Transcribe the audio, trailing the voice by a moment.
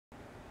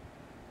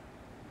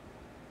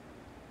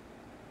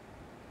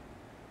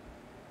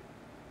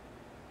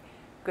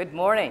Good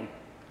morning.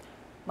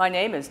 My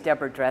name is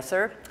Deborah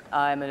Dresser.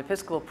 I'm an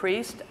Episcopal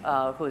priest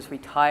who is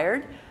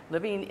retired,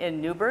 living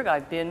in Newburgh.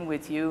 I've been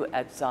with you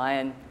at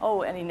Zion,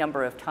 any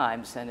number of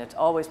times, and it's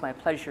always my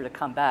pleasure to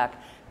come back,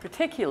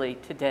 particularly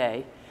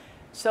today,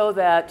 so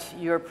that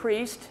your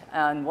priest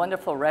and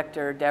wonderful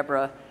rector,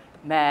 Deborah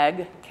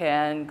Mag,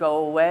 can go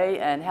away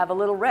and have a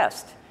little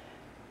rest.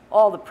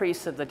 All the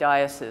priests of the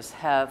diocese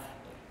have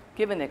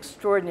given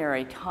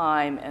extraordinary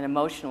time and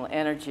emotional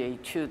energy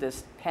to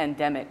this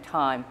pandemic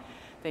time.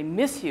 They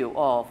miss you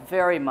all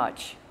very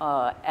much,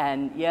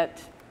 and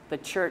yet the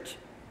church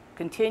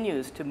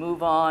continues to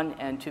move on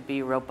and to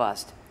be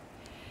robust.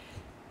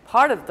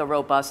 Part of the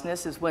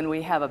robustness is when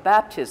we have a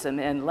baptism,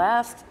 and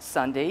last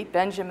Sunday,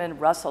 Benjamin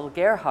Russell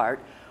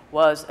Gerhardt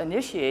was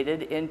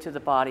initiated into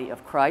the body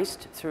of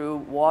Christ through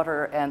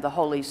water and the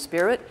Holy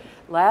Spirit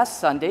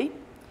last Sunday.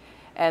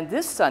 And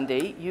this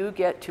Sunday, you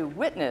get to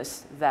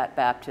witness that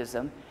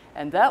baptism,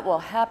 and that will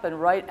happen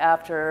right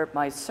after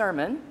my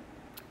sermon.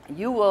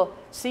 You will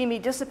see me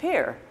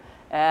disappear,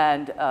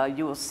 and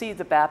you will see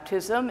the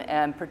baptism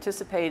and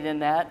participate in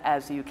that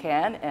as you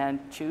can and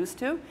choose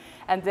to,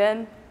 and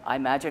then I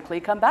magically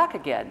come back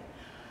again.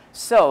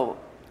 So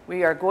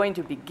we are going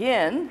to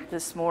begin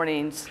this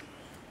morning's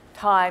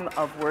time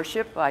of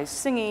worship by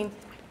singing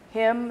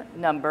hymn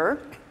number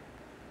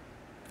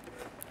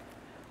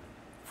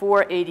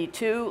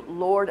 482,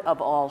 Lord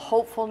of All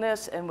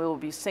Hopefulness, and we will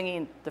be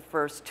singing the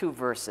first two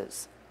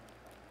verses.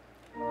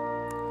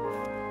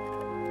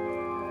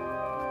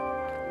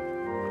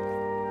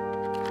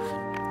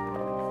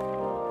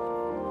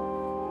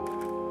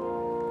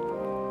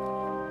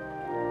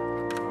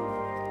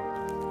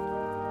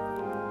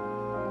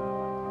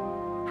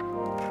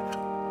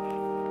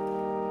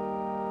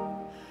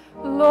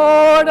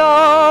 Lord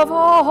of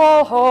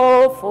all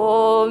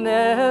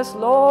hopefulness,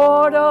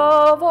 Lord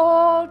of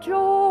all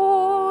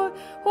joy,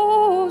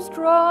 whose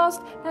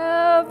trust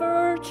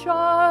ever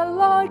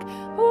childlike,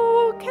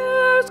 who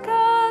cares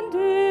can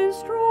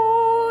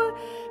destroy,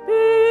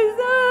 be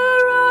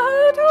there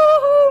at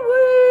our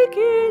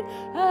waking,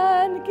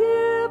 and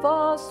give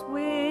us,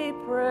 we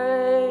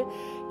pray,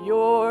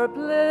 your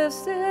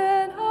bliss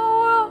in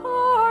our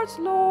hearts,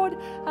 Lord,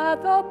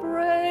 at the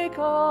break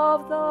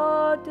of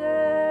the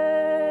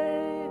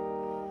day.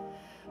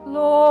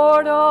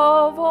 Lord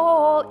of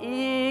all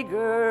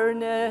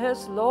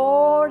eagerness,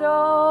 Lord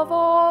of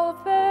all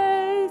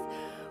faith,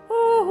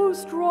 whose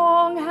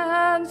strong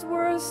hands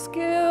were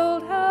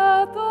skilled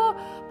at the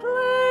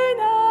plane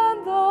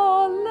and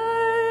the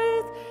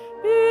lathe,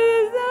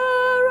 be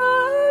there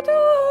at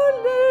our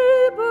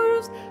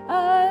labors,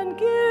 and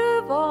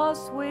give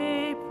us,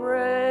 we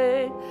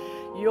pray,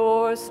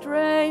 your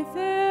strength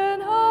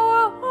in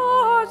our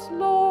hearts,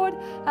 Lord,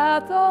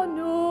 at the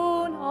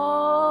noon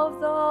of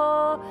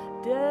the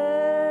day.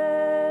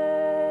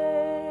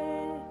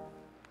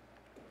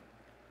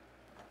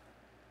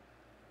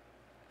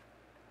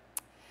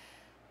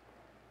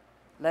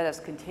 Let us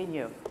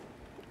continue.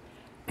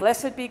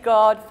 Blessed be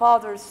God,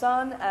 Father,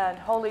 Son, and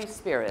Holy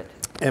Spirit.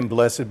 And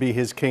blessed be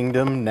his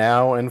kingdom,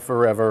 now and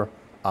forever.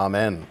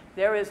 Amen.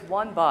 There is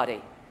one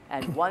body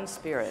and one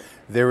Spirit.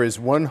 There is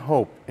one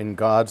hope in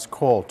God's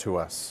call to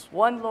us.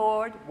 One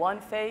Lord, one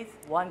faith,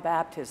 one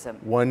baptism.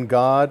 One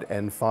God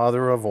and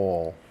Father of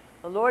all.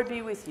 The Lord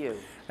be with you.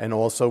 And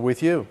also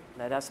with you.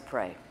 Let us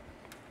pray.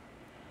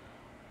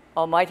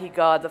 Almighty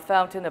God, the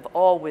fountain of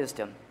all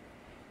wisdom,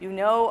 you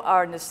know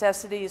our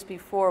necessities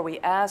before we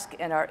ask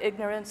and our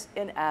ignorance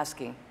in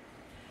asking.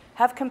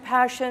 Have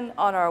compassion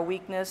on our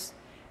weakness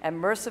and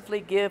mercifully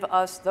give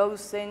us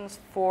those things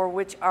for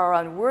which our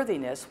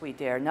unworthiness we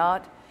dare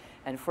not,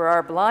 and for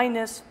our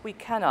blindness we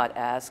cannot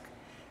ask,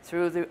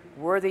 through the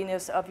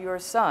worthiness of your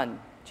Son,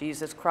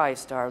 Jesus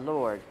Christ our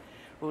Lord,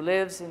 who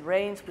lives and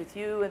reigns with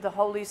you in the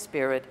Holy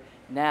Spirit,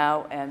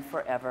 now and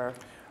forever.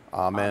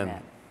 Amen.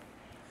 Amen.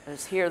 Let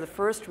us hear the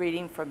first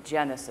reading from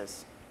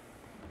Genesis.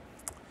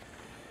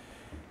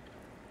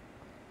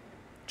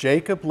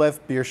 Jacob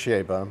left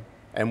Beersheba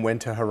and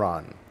went to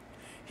Haran.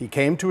 He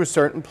came to a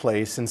certain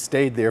place and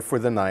stayed there for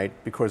the night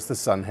because the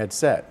sun had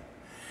set.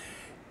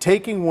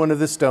 Taking one of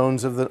the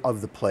stones of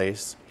the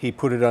place, he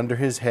put it under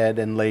his head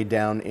and lay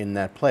down in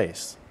that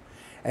place.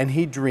 And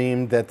he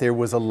dreamed that there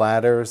was a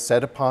ladder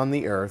set upon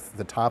the earth,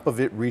 the top of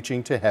it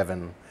reaching to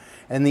heaven,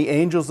 and the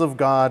angels of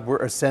God were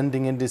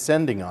ascending and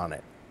descending on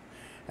it.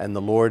 And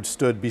the Lord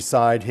stood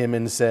beside him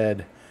and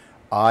said,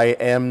 I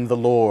am the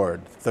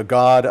Lord, the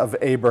God of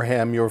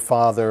Abraham your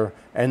father,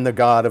 and the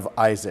God of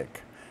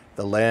Isaac.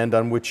 The land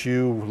on which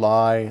you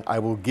lie I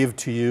will give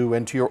to you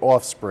and to your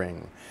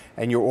offspring,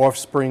 and your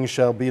offspring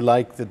shall be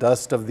like the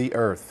dust of the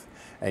earth,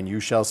 and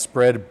you shall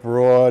spread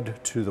abroad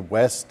to the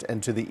west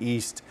and to the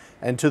east,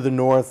 and to the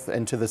north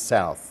and to the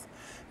south.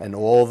 And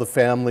all the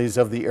families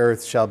of the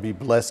earth shall be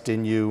blessed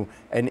in you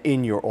and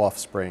in your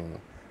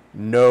offspring.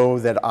 Know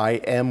that I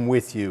am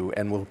with you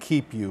and will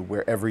keep you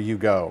wherever you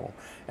go,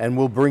 and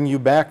will bring you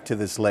back to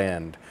this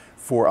land,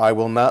 for I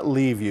will not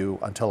leave you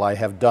until I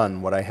have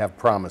done what I have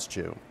promised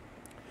you.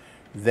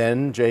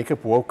 Then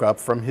Jacob woke up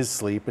from his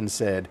sleep and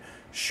said,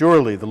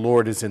 "Surely the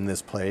Lord is in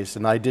this place,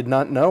 and I did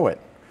not know it."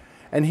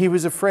 And he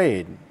was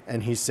afraid,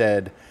 and he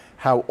said,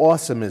 "How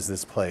awesome is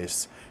this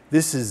place!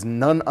 This is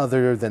none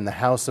other than the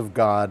house of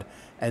God,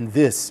 and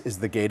this is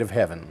the gate of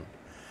heaven."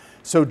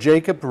 So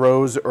Jacob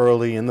rose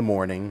early in the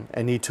morning,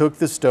 and he took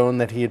the stone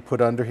that he had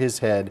put under his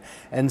head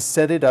and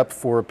set it up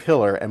for a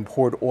pillar and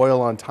poured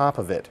oil on top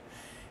of it.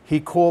 He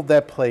called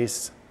that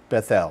place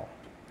Bethel.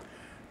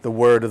 The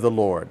word of the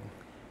Lord.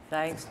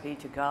 Thanks be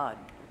to God.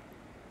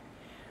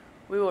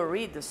 We will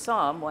read the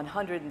Psalm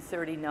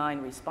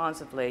 139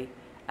 responsively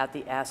at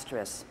the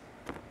asterisk.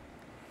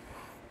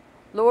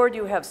 Lord,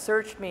 you have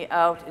searched me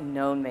out and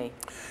known me.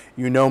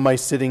 You know my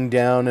sitting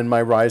down and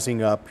my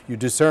rising up. You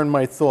discern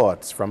my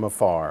thoughts from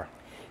afar.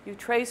 You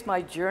trace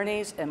my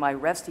journeys and my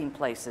resting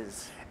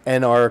places.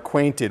 And are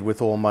acquainted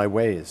with all my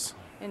ways.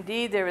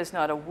 Indeed, there is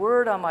not a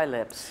word on my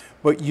lips.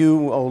 But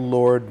you, O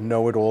Lord,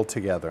 know it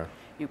altogether.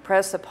 You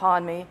press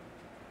upon me,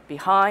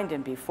 behind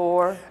and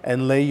before.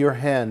 And lay your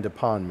hand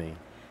upon me.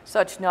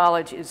 Such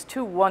knowledge is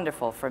too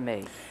wonderful for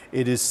me.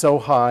 It is so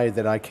high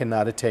that I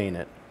cannot attain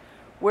it.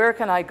 Where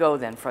can I go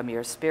then from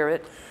your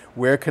spirit?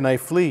 Where can I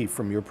flee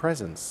from your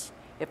presence?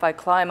 If I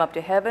climb up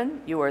to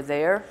heaven, you are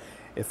there.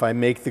 If I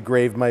make the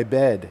grave my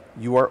bed,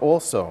 you are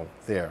also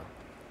there.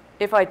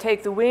 If I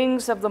take the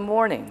wings of the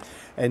morning,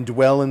 And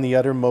dwell in the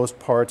uttermost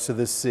parts of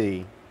the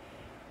sea,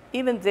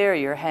 even there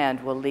your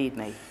hand will lead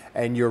me.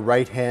 and your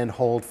right hand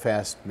hold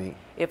fast me,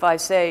 If I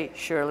say,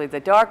 surely the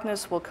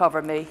darkness will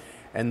cover me,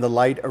 and the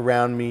light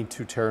around me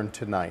to turn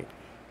to night.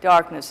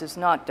 darkness is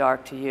not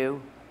dark to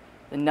you.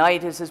 The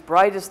night is as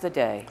bright as the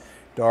day.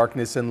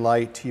 Darkness and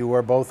light to you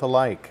are both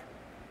alike.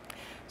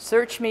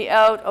 Search me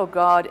out, O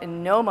God,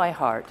 and know my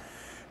heart.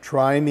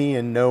 Try me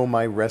and know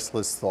my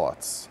restless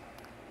thoughts,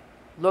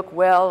 Look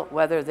well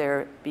whether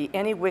there be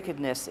any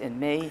wickedness in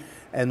me.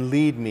 and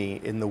lead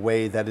me in the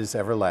way that is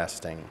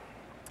everlasting.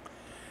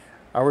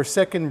 Our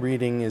second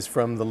reading is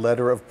from the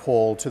letter of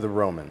Paul to the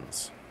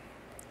Romans.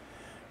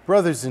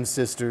 Brothers and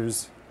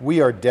sisters,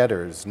 we are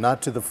debtors,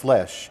 not to the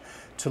flesh,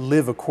 to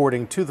live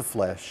according to the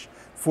flesh.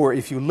 For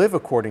if you live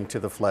according to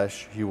the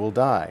flesh, you will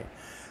die.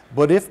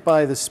 But if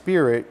by the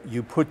Spirit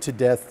you put to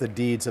death the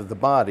deeds of the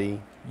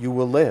body, you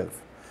will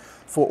live.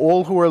 For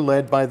all who are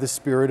led by the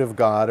Spirit of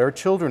God are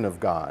children of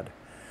God.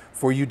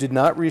 For you did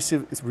not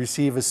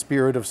receive a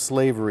spirit of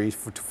slavery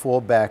to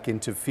fall back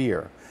into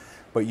fear,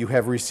 but you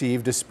have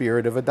received a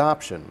spirit of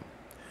adoption.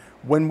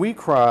 When we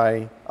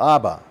cry,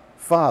 Abba,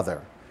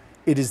 Father,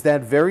 it is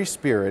that very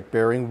Spirit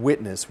bearing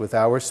witness with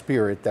our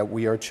spirit that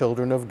we are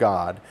children of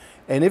God,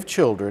 and if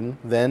children,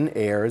 then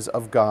heirs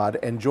of God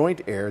and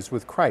joint heirs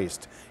with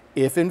Christ,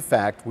 if in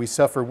fact we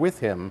suffer with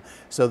him,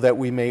 so that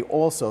we may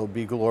also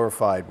be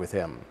glorified with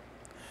him.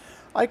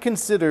 I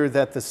consider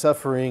that the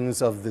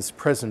sufferings of this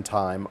present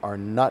time are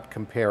not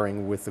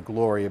comparing with the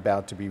glory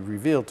about to be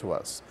revealed to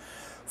us.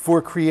 For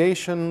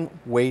creation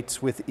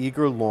waits with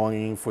eager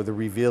longing for the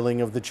revealing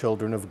of the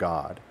children of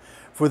God.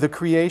 For the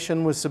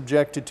creation was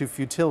subjected to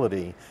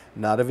futility,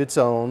 not of its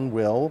own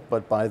will,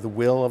 but by the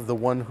will of the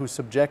one who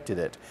subjected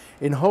it,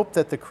 in hope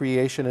that the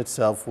creation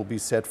itself will be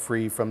set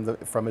free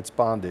from its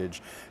bondage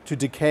to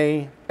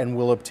decay and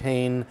will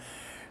obtain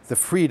the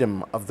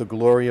freedom of the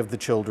glory of the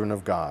children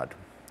of God.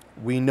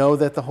 We know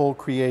that the whole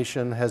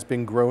creation has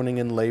been groaning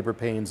in labor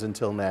pains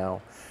until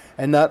now,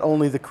 and not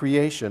only the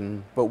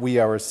creation, but we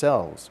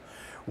ourselves.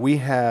 We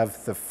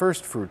have the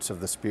first fruits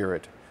of the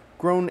Spirit,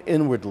 grown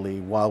inwardly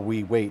while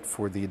we wait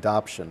for the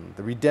adoption,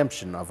 the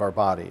redemption of our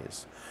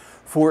bodies.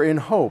 For in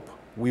hope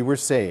we were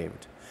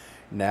saved.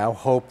 Now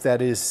hope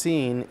that is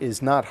seen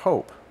is not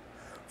hope.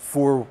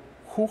 For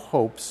who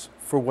hopes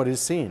for what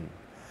is seen?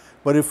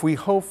 But if we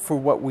hope for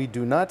what we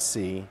do not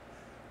see,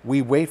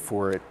 we wait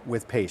for it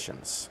with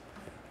patience.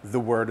 The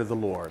word of the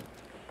Lord.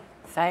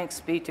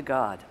 Thanks be to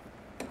God.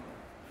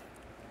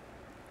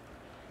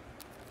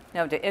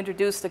 Now, to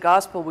introduce the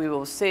gospel, we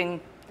will sing,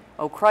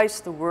 O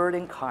Christ, the Word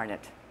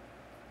incarnate.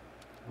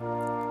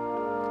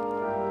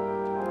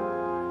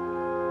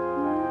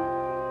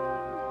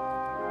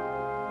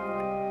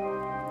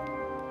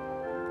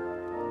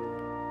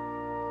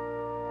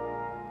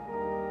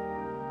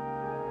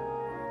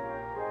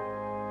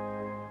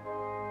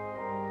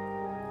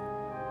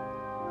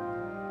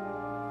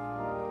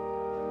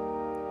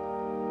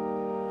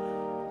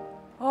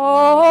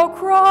 O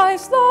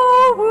Christ,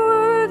 the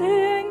Word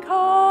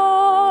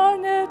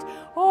incarnate,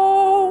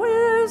 O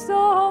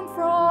wisdom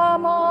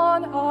from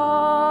on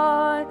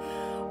high,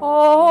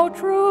 O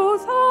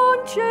truth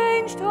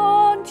unchanged,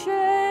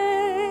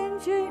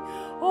 unchanging,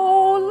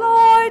 O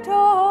light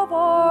of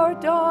our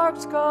dark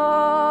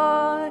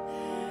sky.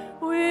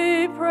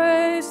 We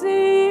praise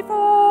Thee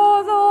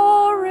for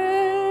the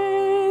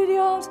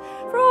radiance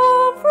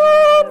from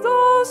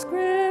the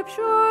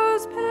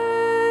Scriptures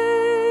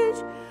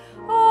page,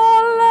 a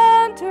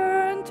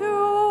lantern to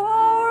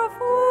our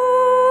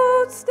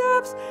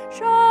footsteps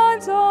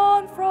shines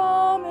on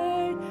from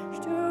age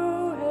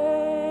to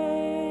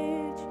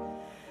age.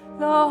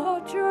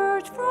 The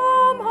Church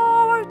from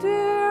our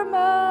dear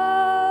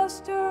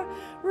Master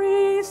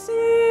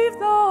receive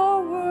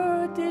the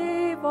Word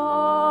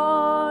divine.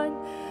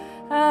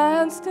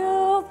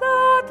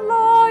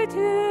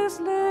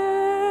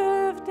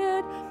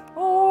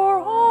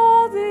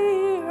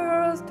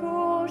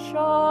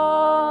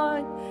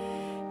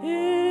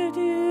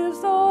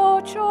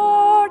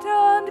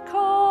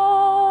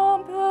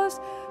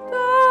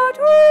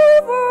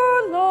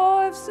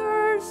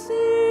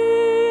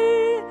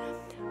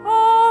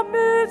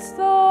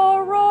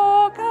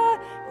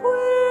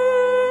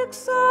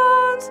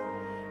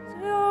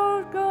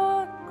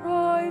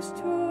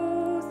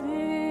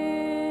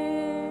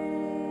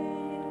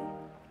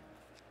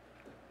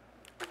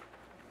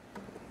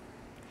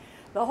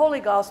 The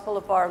Holy Gospel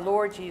of our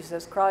Lord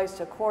Jesus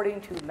Christ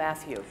according to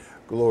Matthew.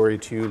 Glory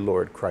to you,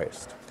 Lord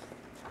Christ.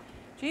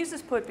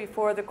 Jesus put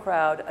before the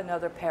crowd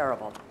another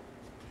parable.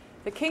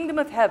 The kingdom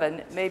of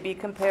heaven may be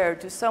compared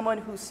to someone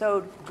who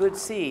sowed good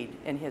seed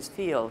in his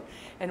field,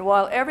 and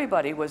while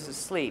everybody was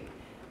asleep,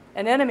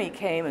 an enemy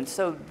came and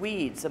sowed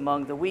weeds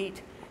among the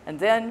wheat,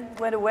 and then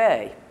went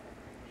away.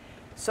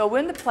 So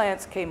when the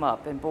plants came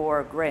up and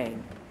bore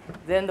grain,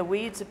 then the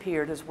weeds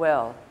appeared as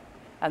well.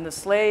 And the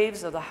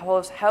slaves of the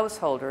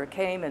householder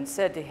came and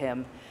said to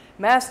him,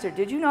 "Master,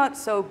 did you not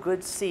sow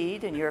good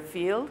seed in your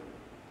field?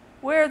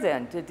 Where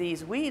then did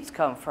these weeds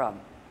come from?"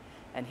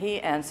 And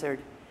he answered,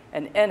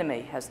 "An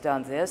enemy has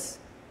done this."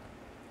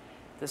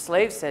 The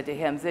slave said to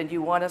him, "Then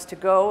you want us to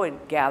go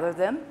and gather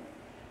them?"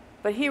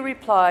 But he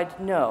replied,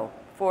 "No,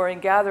 for in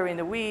gathering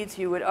the weeds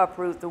you would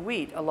uproot the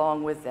wheat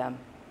along with them.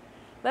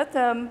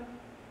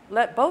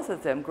 Let both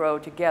of them grow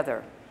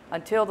together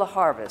until the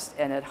harvest,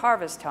 and at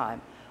harvest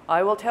time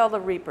I will tell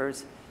the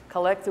reapers,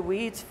 collect the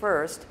weeds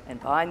first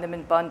and bind them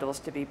in bundles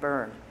to be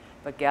burned,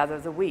 but gather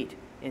the wheat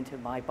into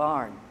my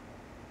barn."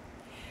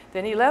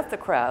 Then he left the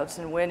crowds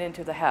and went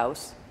into the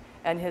house,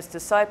 and his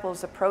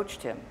disciples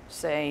approached him,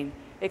 saying,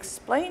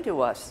 "Explain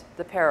to us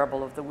the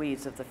parable of the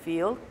weeds of the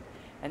field."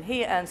 And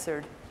he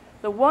answered,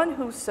 "The one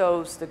who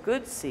sows the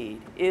good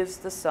seed is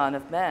the Son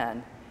of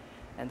Man,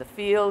 and the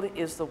field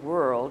is the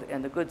world,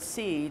 and the good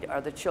seed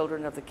are the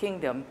children of the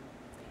kingdom.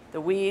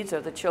 The weeds are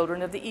the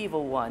children of the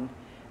evil one,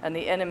 and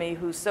the enemy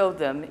who sowed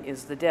them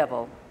is the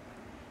devil.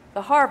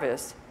 The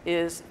harvest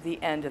is the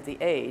end of the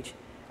age,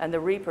 and the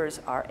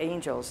reapers are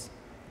angels.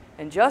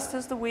 And just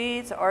as the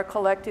weeds are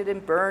collected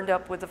and burned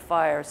up with the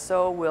fire,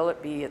 so will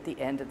it be at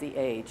the end of the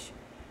age.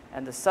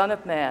 And the Son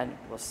of Man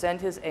will send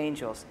his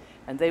angels,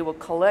 and they will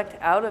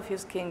collect out of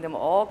his kingdom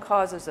all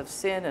causes of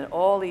sin and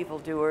all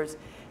evildoers,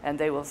 and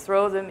they will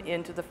throw them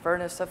into the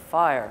furnace of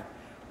fire,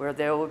 where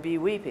there will be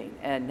weeping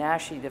and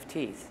gnashing of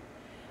teeth.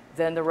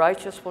 Then the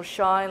righteous will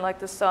shine like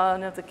the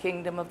sun of the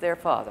kingdom of their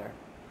Father.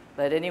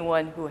 Let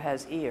anyone who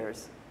has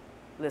ears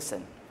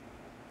listen."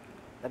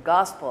 The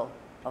Gospel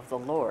of the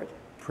Lord.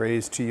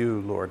 Praise to you,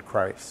 Lord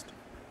Christ.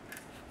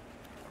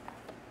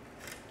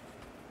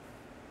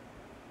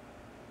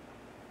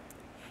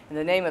 In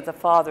the name of the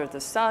Father, the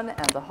Son,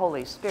 and the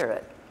Holy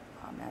Spirit.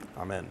 Amen.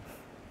 Amen.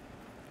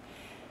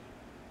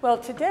 Well,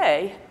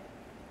 today,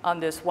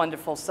 on this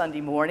wonderful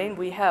Sunday morning,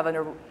 we have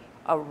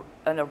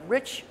a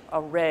rich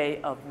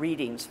array of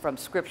readings from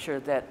Scripture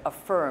that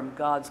affirm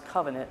God's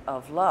covenant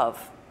of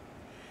love.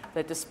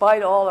 That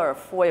despite all our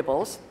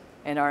foibles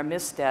and our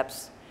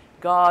missteps,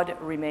 God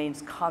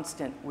remains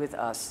constant with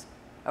us,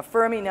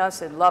 affirming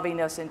us and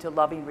loving us into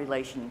loving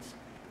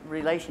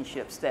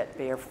relationships that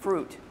bear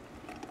fruit.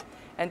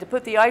 And to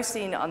put the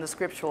icing on the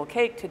scriptural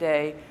cake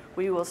today,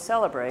 we will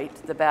celebrate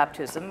the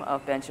baptism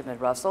of Benjamin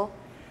Russell,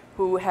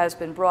 who has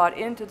been brought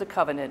into the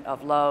covenant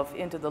of love,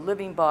 into the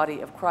living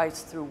body of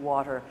Christ through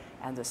water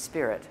and the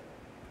Spirit.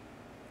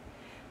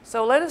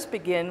 So let us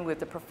begin with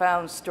the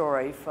profound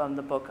story from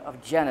the book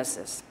of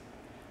Genesis,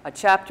 a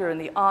chapter in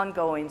the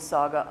ongoing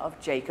saga of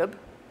Jacob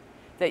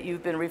that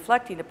you've been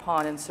reflecting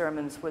upon in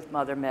sermons with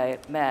Mother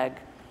Mag.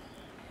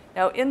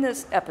 Now, in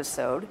this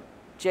episode,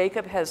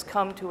 Jacob has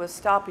come to a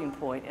stopping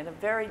point in a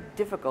very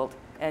difficult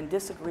and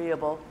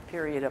disagreeable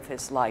period of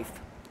his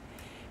life.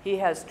 He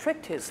has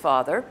tricked his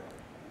father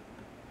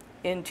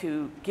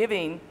into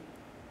giving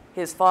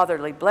his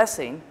fatherly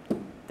blessing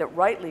that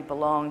rightly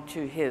belonged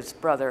to his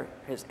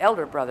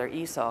elder brother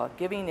Esau,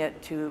 giving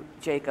it to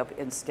Jacob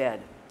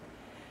instead.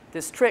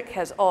 This trick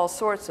has all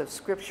sorts of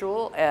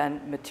scriptural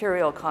and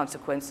material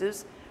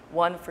consequences.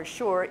 One for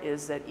sure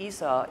is that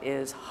Esau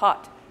is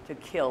hot to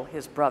kill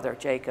his brother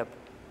Jacob.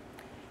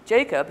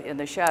 Jacob, in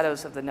the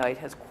shadows of the night,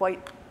 has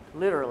quite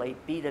literally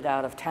beat it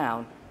out of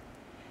town.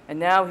 And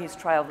now he's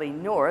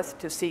traveling north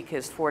to seek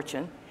his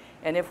fortune.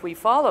 And if we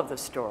follow the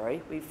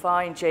story, we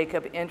find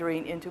Jacob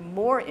entering into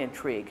more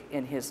intrigue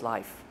in his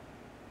life.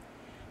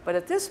 But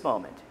at this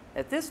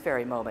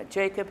very moment,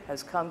 Jacob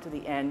has come to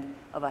the end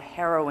of a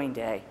harrowing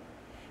day.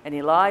 And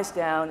he lies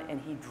down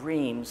and he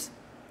dreams.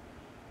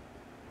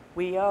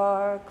 "We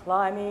are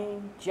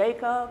climbing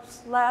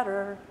Jacob's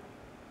ladder."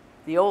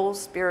 The old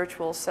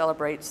spiritual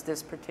celebrates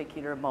this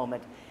particular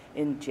moment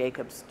in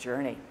Jacob's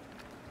journey.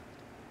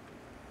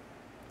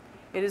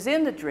 It is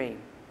in the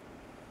dream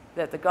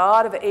that the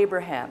God of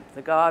Abraham,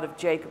 the God of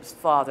Jacob's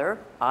father,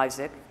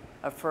 Isaac,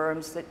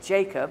 affirms that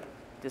Jacob,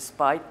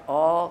 despite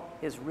all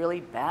his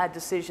really bad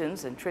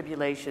decisions and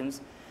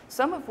tribulations,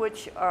 some of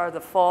which are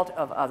the fault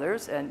of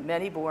others and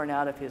many born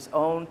out of his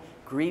own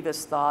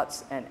grievous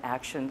thoughts and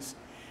actions,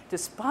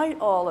 despite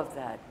all of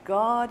that,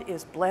 God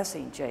is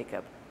blessing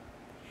Jacob.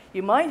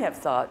 You might have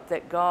thought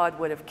that God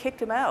would have kicked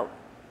him out,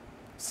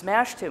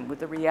 smashed him with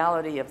the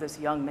reality of this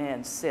young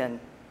man's sin.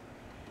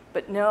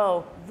 But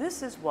no,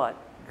 this is what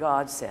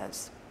God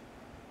says.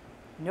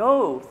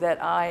 "Know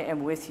that I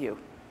am with you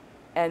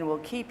and will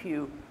keep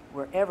you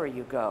wherever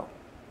you go."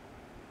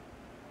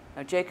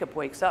 Now Jacob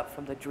wakes up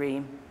from the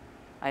dream.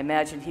 I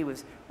imagine he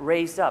was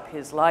raised up,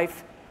 his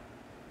life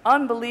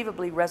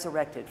unbelievably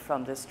resurrected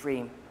from this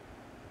dream.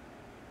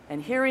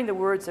 and hearing the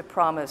words of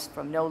promise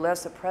from no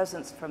less a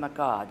presence from a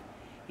God,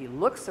 he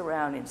looks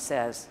around and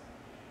says,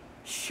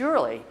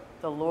 "Surely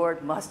the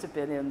Lord must have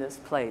been in this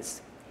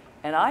place,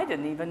 and I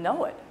didn't even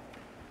know it."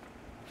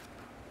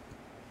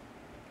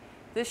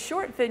 This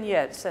short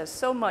vignette says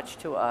so much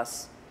to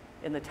us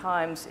in the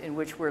times in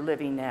which we're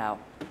living now.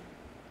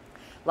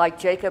 Like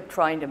Jacob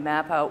trying to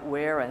map out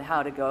where and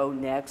how to go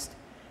next,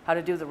 how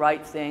to do the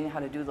right thing, how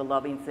to do the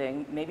loving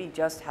thing, maybe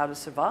just how to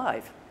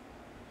survive.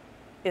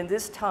 In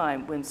this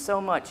time when so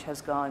much has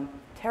gone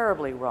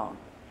terribly wrong,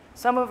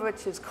 some of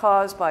which is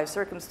caused by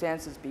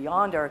circumstances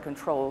beyond our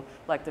control,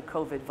 like the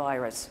COVID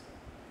virus.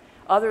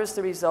 Others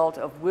the result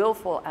of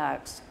willful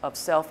acts of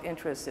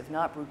self-interest, if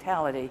not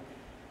brutality,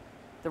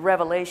 the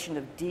revelation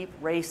of deep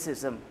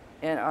racism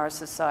in our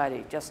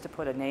society, just to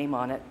put a name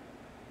on it.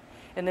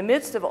 In the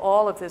midst of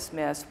all of this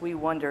mess, we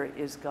wonder,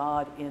 is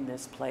God in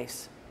this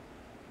place?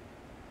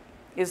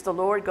 Is the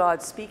Lord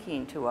God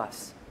speaking to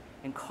us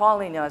and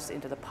calling us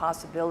into the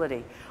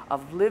possibility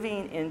of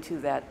living into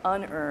that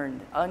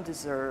unearned,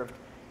 undeserved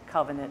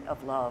covenant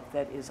of love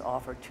that is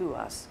offered to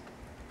us?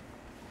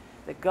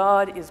 That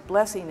God is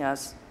blessing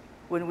us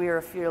when we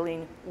are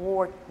feeling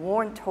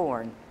worn,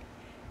 torn.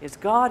 Is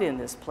God in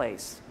this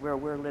place where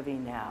we're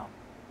living now?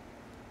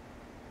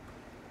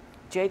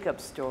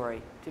 Jacob's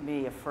story, to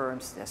me,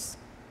 affirms this.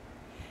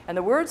 And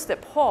the words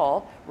that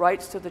Paul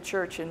writes to the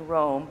church in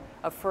Rome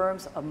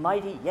affirms a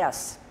mighty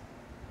yes.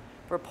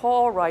 For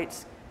Paul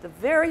writes, "The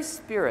very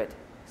Spirit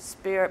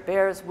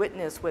bears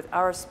witness with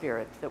our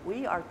spirit that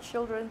we are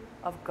children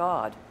of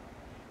God,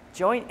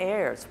 joint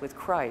heirs with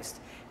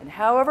Christ, and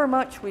however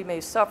much we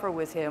may suffer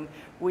with him,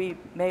 we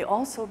may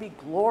also be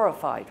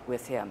glorified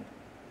with him."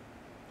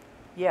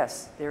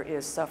 Yes, there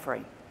is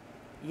suffering.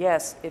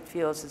 Yes, it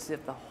feels as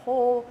if the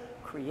whole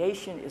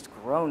creation is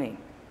groaning,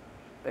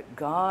 but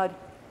God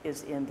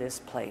is in this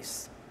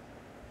place.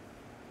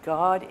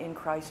 God in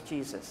Christ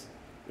Jesus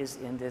is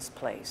in this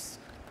place.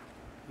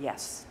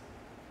 Yes.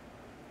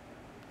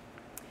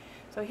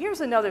 So here's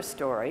another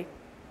story,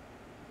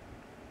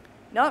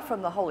 not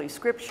from the Holy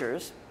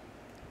Scriptures,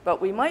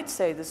 but we might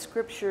say the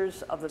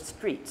scriptures of the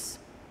streets,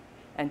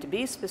 and to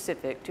be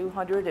specific,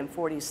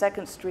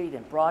 242nd Street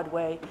and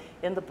Broadway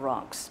in the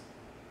Bronx.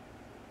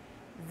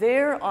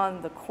 There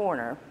on the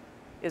corner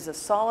is a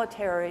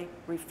solitary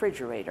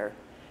refrigerator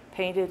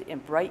painted in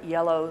bright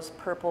yellows,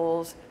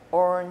 purples,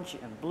 orange,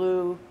 and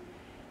blue.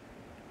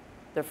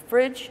 The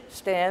fridge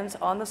stands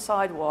on the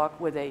sidewalk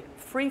with a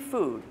 "free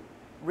food"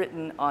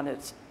 written on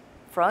its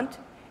front,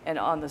 and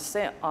on the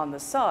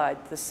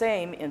side, the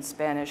same in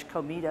Spanish,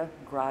 "comida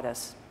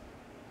gratis."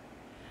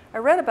 I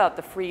read about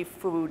the free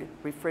food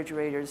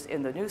refrigerators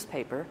in the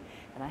newspaper,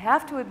 and I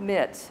have to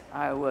admit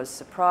I was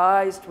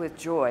surprised with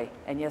joy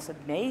and, yes,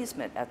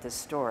 amazement at this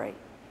story.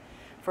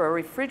 For a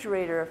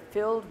refrigerator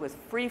filled with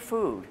free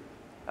food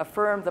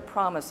affirmed the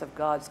promise of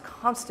God's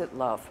constant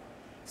love,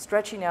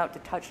 stretching out to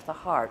touch the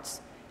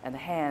hearts and the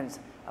hands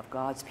of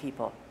God's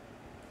people.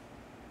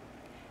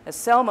 As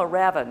Selma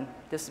Ravin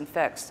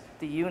disinfects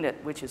the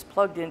unit which is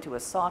plugged into a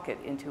socket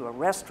into a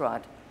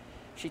restaurant,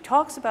 she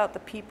talks about the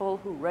people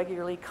who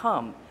regularly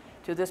come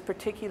to this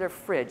particular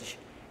fridge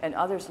and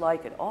others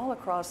like it all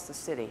across the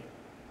city.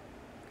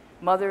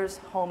 Mothers,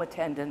 home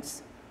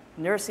attendants,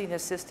 nursing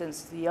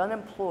assistants, the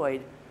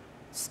unemployed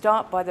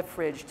stop by the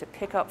fridge to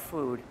pick up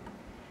food.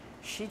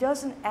 She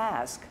doesn't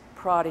ask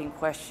prodding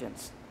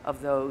questions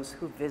of those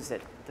who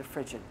visit the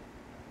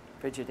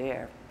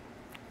Frigidaire.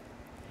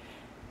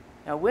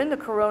 Now, when the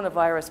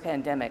coronavirus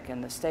pandemic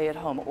and the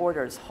stay-at-home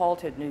orders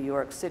halted New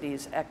York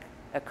City's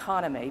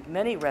economy,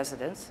 many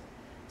residents,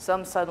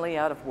 some suddenly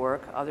out of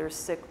work, others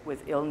sick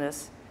with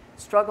illness,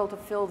 struggled to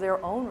fill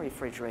their own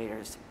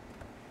refrigerators.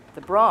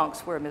 The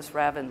Bronx, where Ms.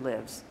 Ravin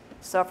lives,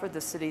 suffered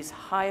the city's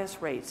highest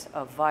rates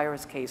of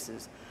virus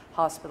cases,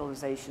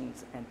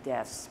 hospitalizations, and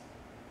deaths.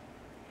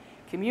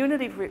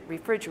 Community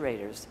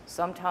refrigerators,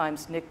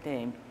 sometimes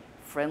nicknamed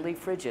friendly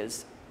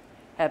fridges,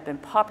 have been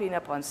popping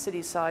up on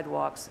city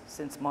sidewalks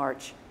since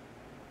March.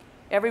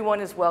 Everyone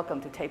is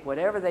welcome to take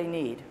whatever they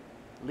need,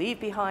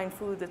 leave behind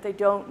food that they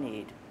don't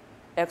need,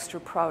 extra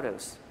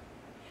produce.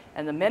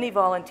 And the many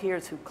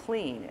volunteers who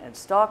clean and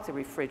stock the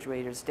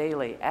refrigerators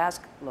daily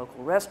ask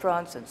local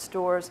restaurants and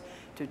stores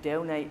to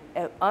donate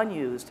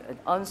unused and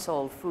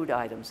unsold food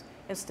items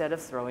instead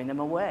of throwing them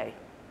away.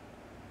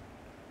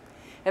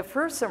 At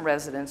first, some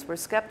residents were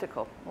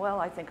skeptical.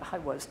 Well, I think I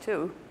was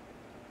too.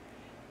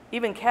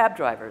 Even cab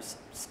drivers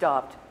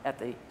stopped at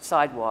the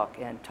sidewalk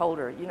and told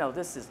her, you know,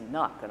 this is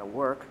not going to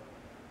work.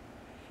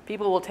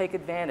 People will take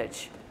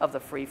advantage of the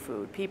free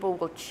food. People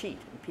will cheat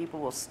and people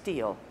will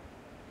steal.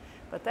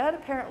 But that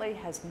apparently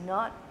has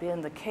not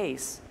been the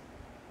case.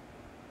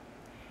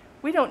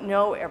 We don't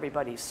know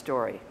everybody's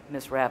story,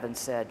 Ms. Ravin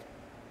said.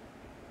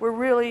 We're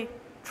really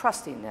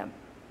trusting them.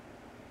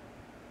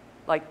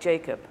 Like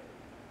Jacob,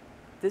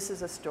 this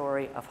is a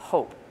story of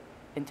hope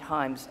in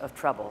times of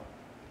trouble.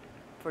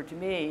 For to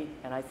me,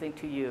 and I think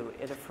to you,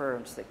 it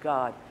affirms that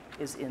God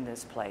is in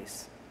this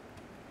place.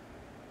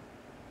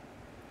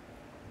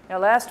 Now,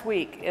 last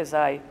week, as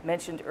I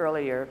mentioned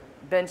earlier,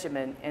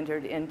 Benjamin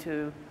entered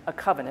into a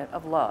covenant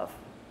of love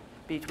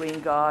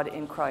between God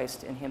in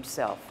Christ and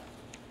himself,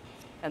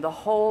 and the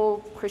whole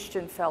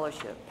Christian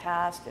fellowship,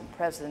 past and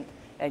present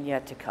and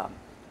yet to come.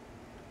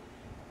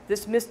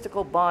 This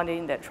mystical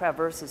bonding that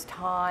traverses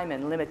time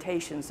and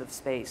limitations of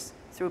space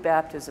through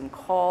baptism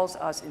calls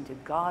us into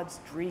God's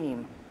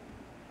dream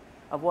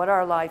of what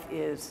our life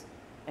is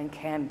and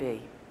can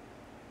be.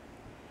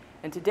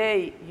 And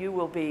today you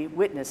will be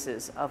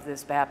witnesses of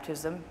this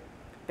baptism.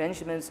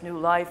 Benjamin's new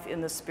life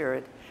in the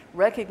Spirit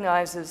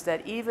recognizes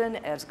that even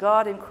as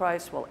God in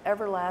Christ will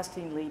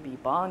everlastingly be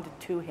bonded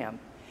to him,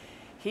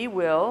 he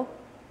will,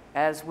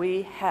 as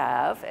we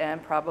have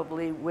and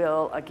probably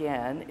will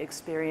again,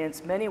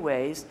 experience many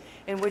ways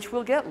in which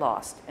we'll get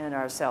lost in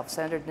our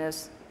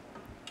self-centeredness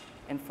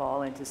and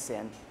fall into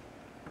sin.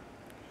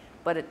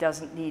 But it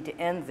doesn't need to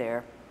end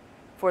there,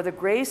 for the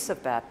grace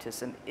of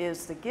baptism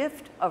is the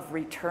gift of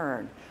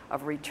return,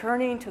 of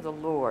returning to the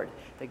Lord,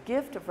 the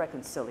gift of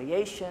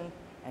reconciliation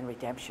and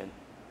redemption.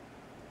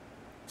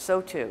 So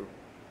too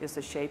is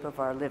the shape of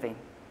our living,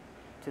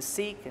 to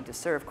seek and to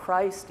serve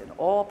Christ in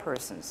all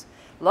persons,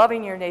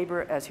 loving your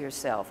neighbor as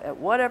yourself at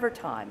whatever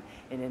time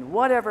and in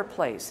whatever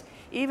place,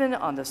 even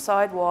on the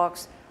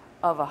sidewalks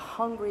of a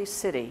hungry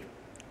city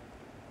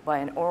by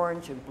an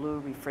orange and blue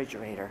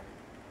refrigerator.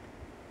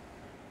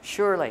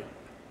 Surely,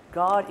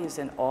 God is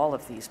in all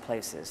of these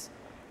places,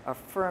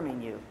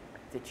 affirming you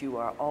that you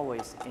are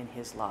always in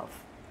his love.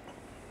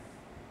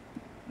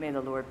 May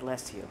the Lord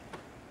bless you.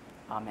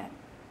 Amen.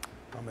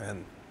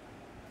 Amen.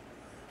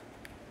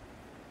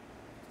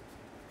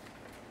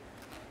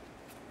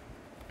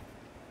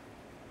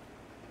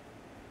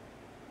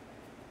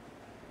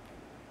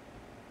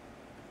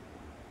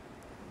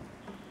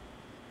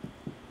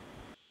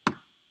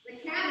 The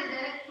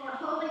candidate for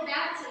holy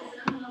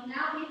baptism will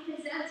now be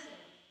presented.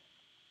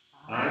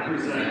 I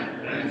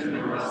present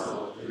Benjamin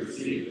Russell to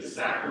receive the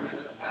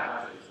sacrament of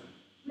baptism.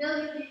 Will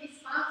you be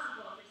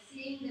responsible for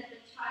seeing that the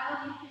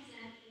child you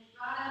present is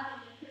brought up in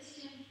the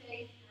Christian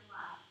faith and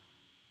life?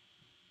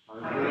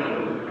 I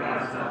will, with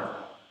God's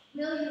help.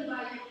 Will you,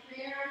 by your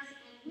prayers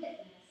and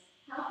witness,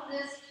 help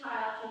this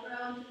child to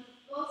grow into the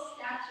full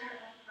stature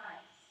of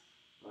Christ?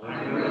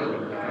 I will,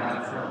 with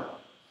God's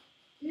help.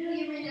 Do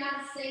you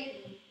renounce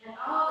Satan and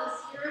all the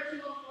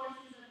spiritual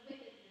forces of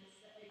wickedness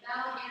that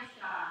rebel against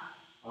God?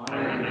 I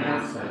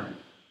renounce them.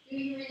 Do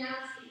you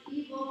renounce the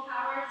evil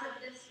powers of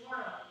this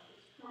world,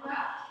 which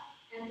corrupt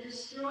and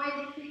destroy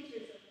the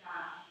creatures of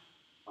God?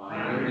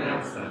 I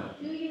renounce them.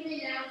 Do you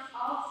renounce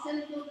all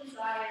sinful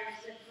desires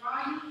that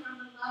draw you from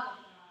the love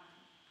of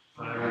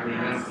God? I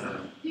renounce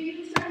them. Do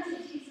you turn to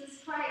Jesus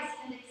Christ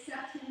and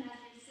accept him as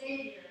your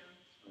Savior?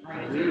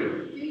 I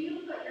do. Do you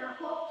put your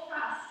whole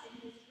trust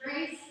in his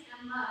grace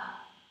and love?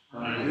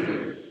 I do.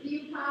 Do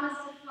you promise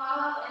to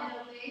follow and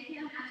obey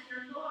him as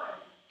your Lord?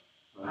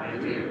 I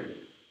do.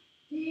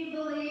 Do you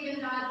believe in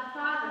God the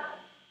Father?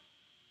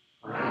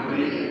 I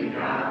believe in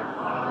God the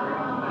Father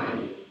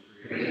Almighty,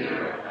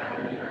 creator of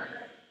heaven and earth.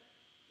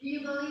 Do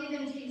you believe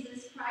in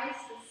Jesus Christ,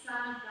 the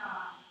Son of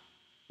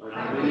God?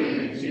 I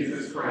believe in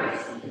Jesus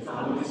Christ, his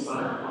only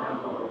Son,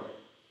 our Lord.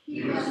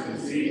 He was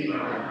conceived by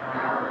the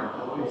power of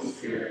the Holy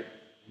Spirit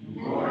and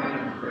born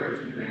of the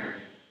Virgin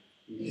Mary.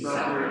 He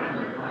suffered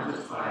under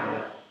Pontius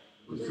Pilate,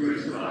 was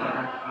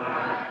crucified,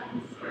 died,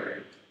 and was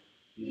buried.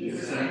 He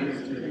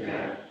descended to the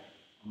dead.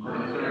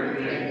 On the third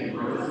day he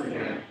rose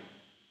again.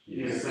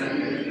 He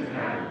ascended into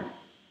heaven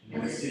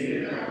and is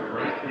seated at the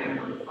right hand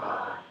of the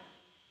Father.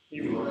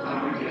 He will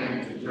come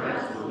again to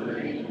judge the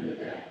living and the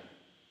dead.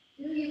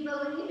 Do you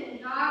believe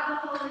in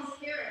God the Holy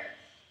Spirit?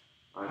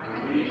 I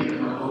believe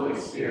in the Holy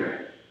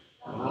Spirit,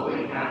 the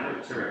Holy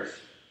Catholic Church,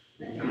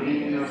 the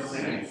communion of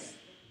saints,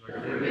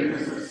 the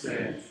forgiveness of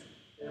sins,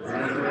 the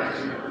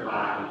resurrection of the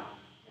body,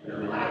 and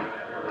the life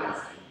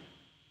everlasting.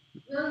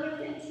 Will you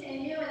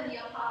continue in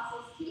the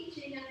apostles'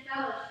 teaching and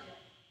fellowship,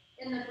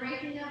 in the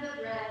breaking of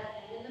the bread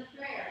and in the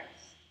prayers?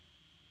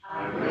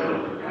 I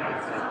will, with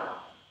God's help.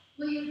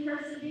 Will you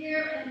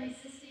persevere in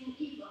resisting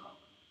evil,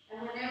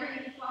 and whenever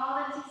you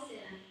fall into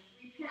sin,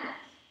 repent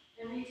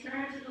and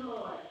return to the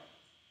Lord?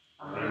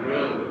 I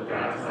will, with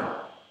God's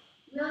help.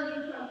 Will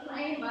you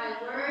proclaim by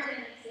word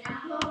and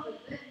example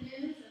the good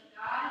news of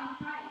God in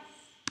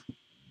Christ?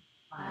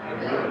 I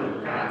will,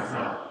 with God's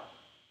help.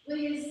 Will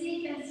you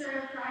seek and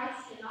serve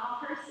Christ in all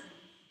persons,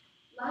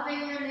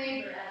 loving your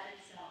neighbor as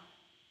yourself?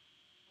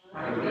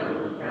 I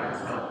will, with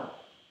God's help.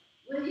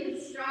 Will you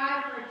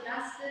strive for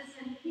justice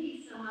and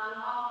peace among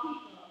all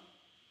people,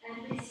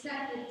 and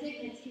respect the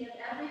dignity of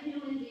every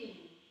human being?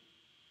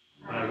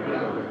 I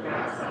will, with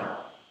God's help.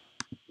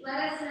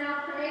 Let us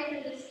now pray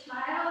for this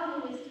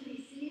child who is to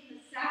receive the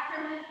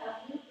sacrament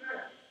of new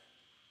birth.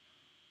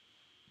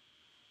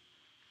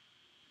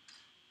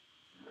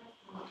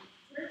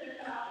 Where's your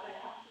copy? I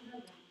have to know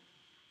them.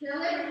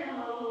 Deliver him,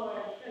 O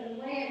Lord, from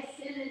the way of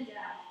sin and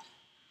death.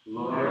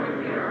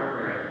 Lord, hear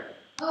our prayer.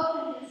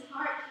 Open his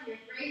heart to your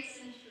grace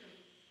and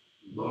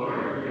truth.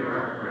 Lord, hear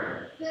our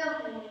prayer. Fill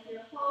him with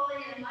your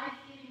holy and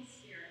life-giving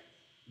spirit.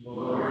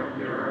 Lord,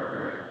 hear our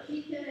prayer.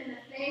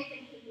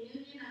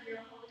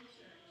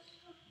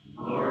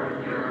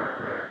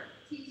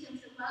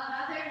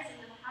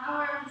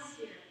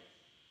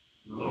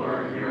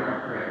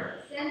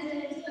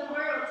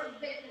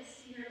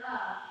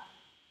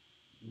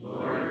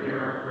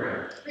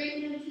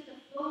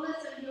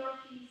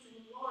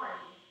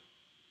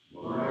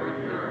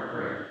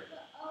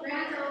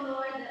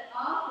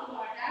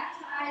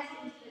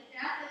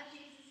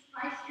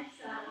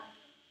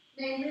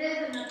 may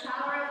live in the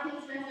power of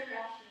his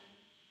resurrection,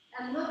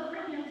 and look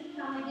for him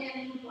to come again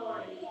in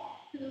glory,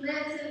 who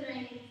lives and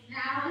reigns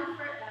now and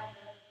forever.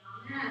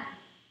 Amen.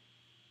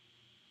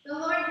 The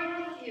Lord be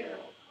with you.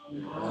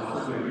 And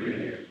also with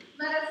you.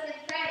 Let us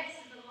give thanks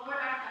to the Lord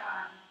our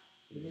God.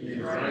 It is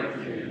right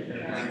to give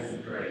thanks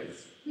and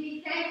praise.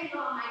 We thank you,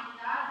 Almighty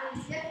God, for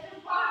this gift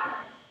of water.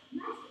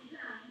 Nicely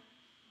done.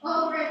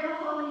 Over it, the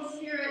Holy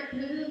Spirit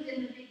moved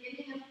in the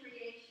beginning of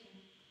creation.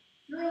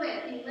 Through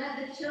it, he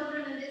led the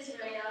children of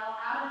Israel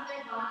out of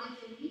their bondage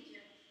in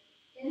Egypt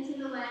into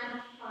the land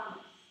of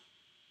promise.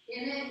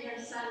 In it, your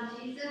son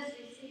Jesus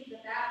received the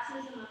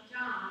baptism of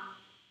John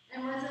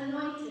and was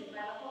anointed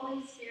by the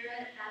Holy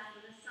Spirit as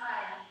the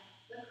Messiah,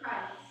 the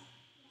Christ,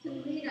 to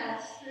lead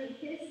us through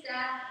his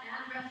death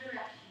and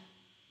resurrection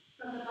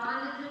from the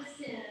bondage of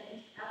sin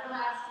into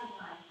everlasting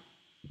life.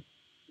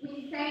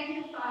 We thank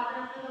you,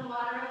 Father, for the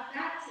water of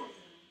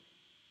baptism.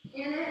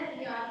 In it,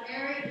 we are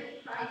buried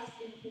with Christ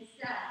in his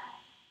death.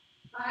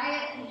 By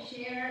it, we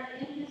share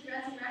in his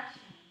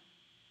resurrection.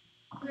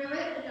 Through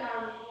it, we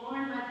are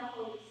reborn by the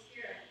Holy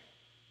Spirit.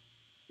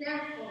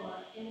 Therefore,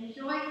 in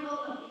joyful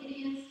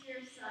obedience to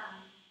your Son,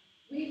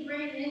 we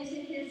bring into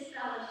his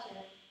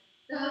fellowship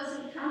those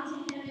who come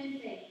to him in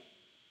faith,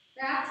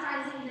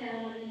 baptizing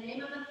them in the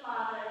name of the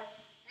Father,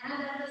 and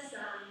of the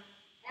Son,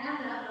 and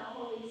of the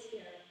Holy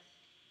Spirit.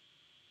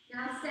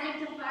 Now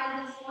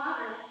sanctify this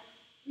water,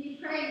 we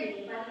pray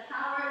you, by the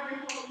power of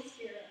your Holy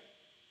Spirit,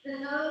 that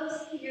those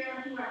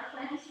here who are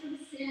cleansed from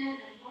sin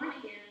and born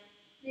again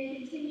may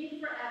continue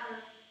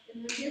forever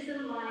in the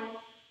risen life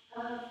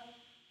of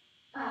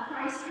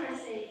Christ our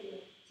Savior.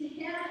 To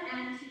him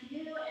and to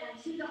you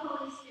and to the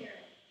Holy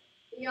Spirit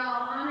be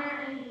all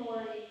honor and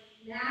glory,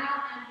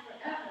 now and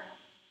forever.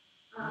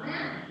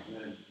 Amen.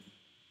 Amen.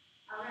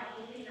 All right,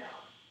 here we go.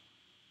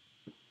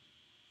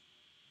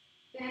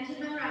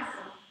 Benjamin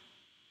Russell,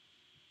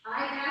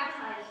 I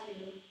baptize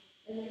you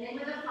in the name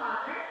of the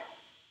Father,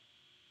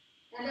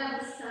 and of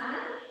the Son,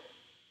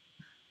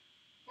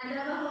 and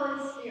of the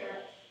Holy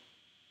Spirit.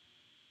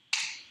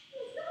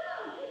 Good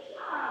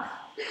job.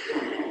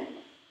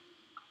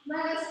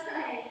 Let us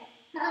pray.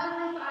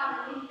 Heavenly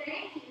Father, we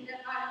thank you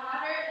that by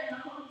water and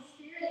the Holy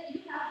Spirit you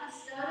have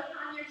bestowed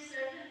upon your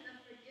servant the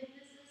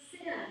forgiveness of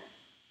sin,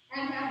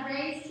 and have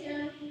raised him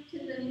to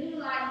the new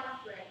life of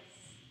grace.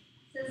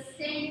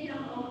 Sustain him,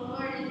 O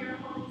Lord, in your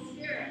Holy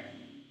Spirit.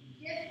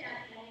 Give him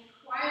an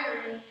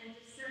inquiring and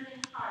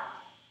discerning heart,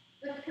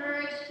 the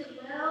courage to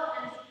will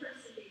and to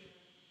persevere,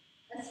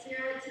 a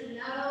spirit to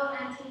know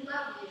and to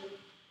love you,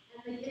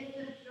 and the gift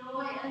of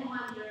joy and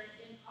wonder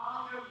in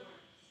all your works.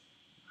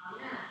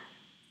 Amen.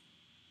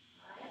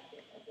 All right,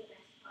 that's the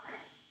next part.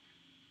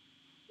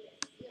 Get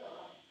sealed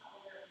on the top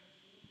of your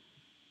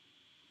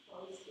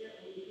Holy Spirit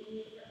will be in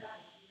you forever.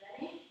 You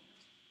ready?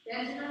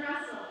 Benjamin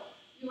Russell,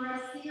 you are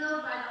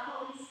sealed by the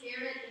Holy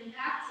Spirit in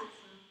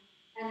baptism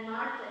and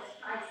marked as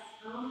Christ's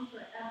own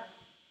forever.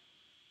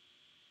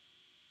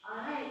 All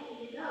right, here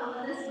we go.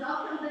 Let us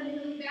welcome the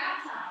newly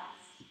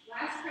baptized.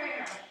 Last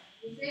prayer.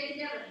 We say it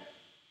together.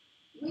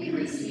 We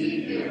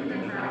receive you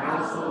in the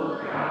household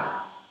of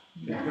God.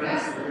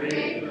 Confess the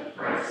faith of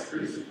Christ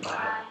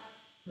crucified.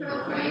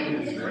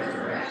 Proclaim his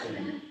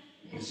resurrection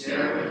and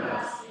share with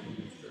us in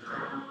his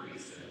eternal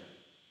priesthood.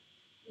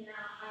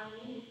 Now,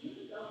 Eileen, if you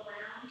could go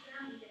around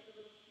them and get the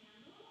little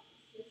candle.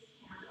 It's his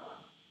candle.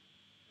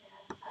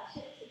 And touch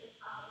it to the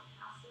top of the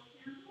paschal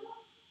candle.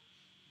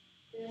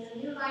 There's a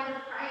new light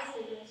of Christ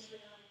in this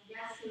room.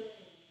 Guess who it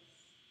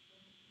is?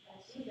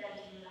 That's you,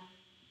 Benjamin.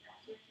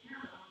 That's your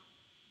candle.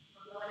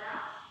 We'll blow it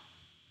out.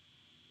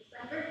 It's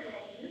my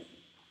birthday, isn't it?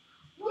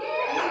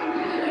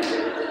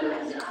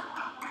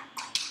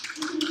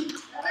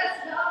 Let's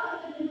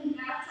welcome the newly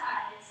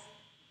baptized.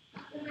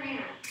 The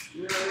man.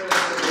 And then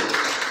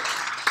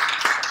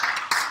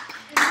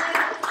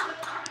this is the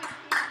part I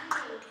can't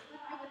do,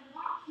 but I would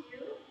walk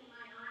you in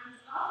my arms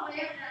all the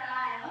way up that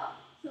aisle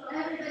so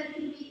everybody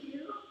can meet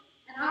you,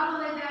 and all the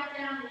way back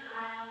down the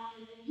aisle,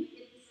 and then you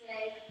get to say,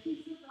 the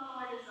peace of the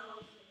Lord is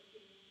always with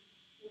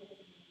you,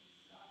 with me.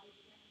 So we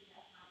can't do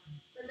that part.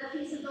 But the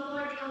peace of the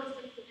Lord is always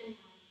with you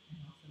anyway.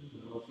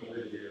 Also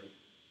with you.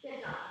 Good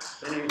job.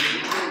 Thank you.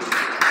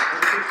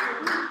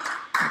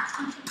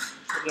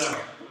 Good job.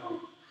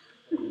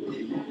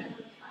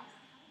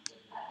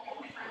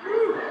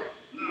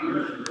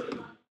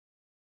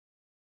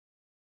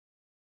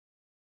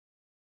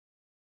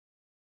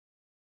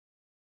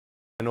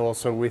 And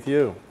also with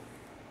you.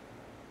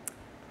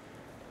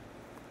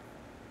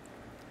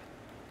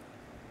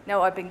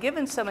 Now, I've been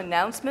given some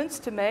announcements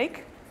to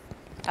make.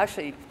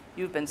 Actually,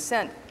 you've been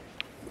sent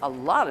a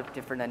lot of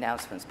different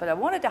announcements, but I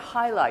wanted to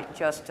highlight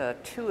just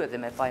two of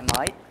them, if I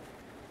might.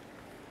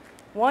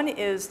 One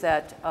is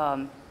that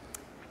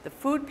the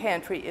food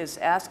pantry is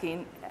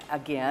asking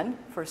again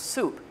for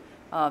soup.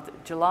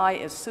 July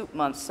is soup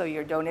month, so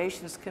your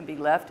donations can be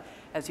left,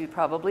 as you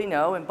probably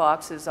know, in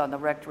boxes on the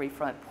rectory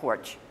front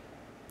porch.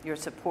 Your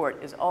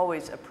support is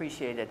always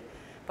appreciated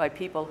by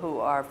people who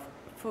are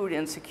food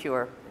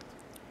insecure.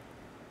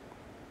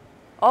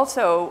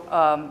 Also,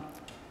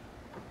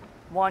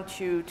 want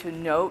you to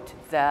note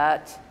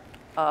that,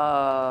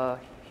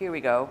 here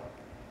we go.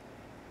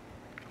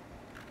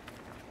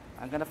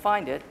 I'm going to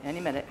find it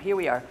any minute. Here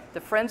we are. The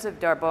Friends of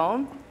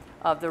Darbonne,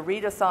 the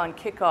readathon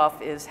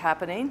kickoff is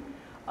happening.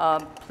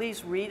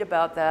 Please read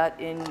about that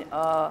in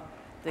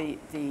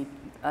the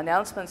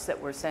announcements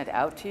that were sent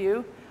out to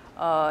you.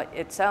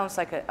 It sounds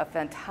like a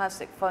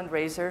fantastic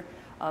fundraiser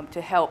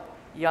to help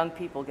young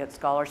people get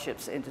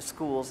scholarships into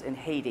schools in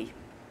Haiti.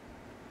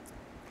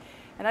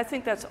 And I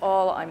think that's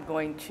all I'm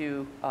going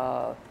to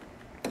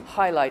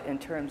highlight in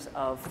terms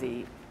of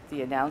the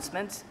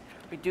announcements.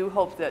 We do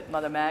hope that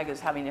Mother Mag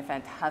is having a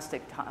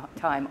fantastic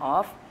time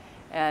off,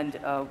 and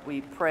we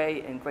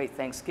pray in great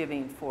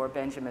thanksgiving for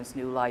Benjamin's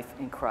new life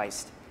in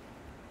Christ.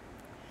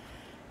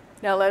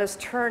 Now let us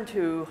turn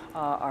to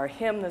our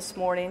hymn this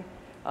morning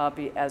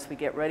as we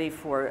get ready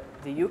for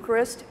the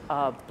Eucharist.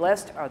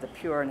 Blessed are the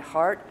pure in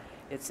heart.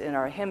 It's in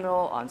our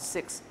hymnal on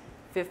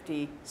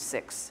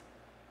 656.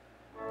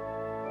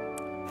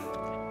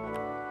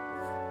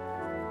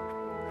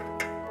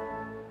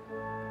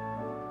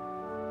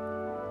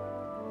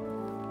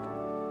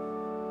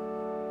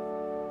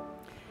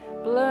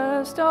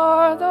 Blessed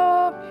are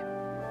the pure.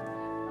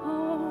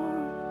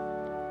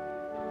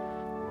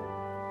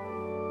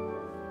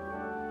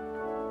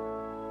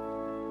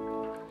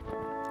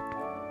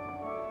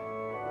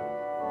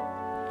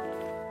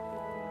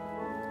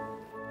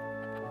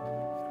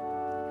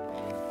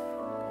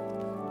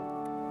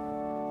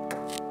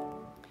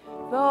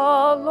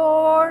 The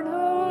Lord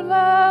who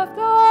left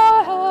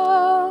the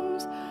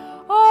heavens,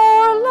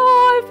 our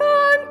life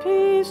and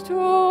peace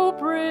to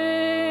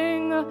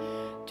bring,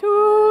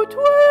 to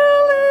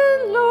dwell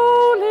in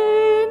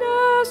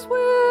lowliness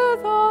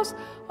with us,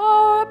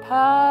 our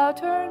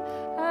pattern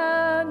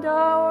and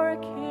our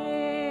King.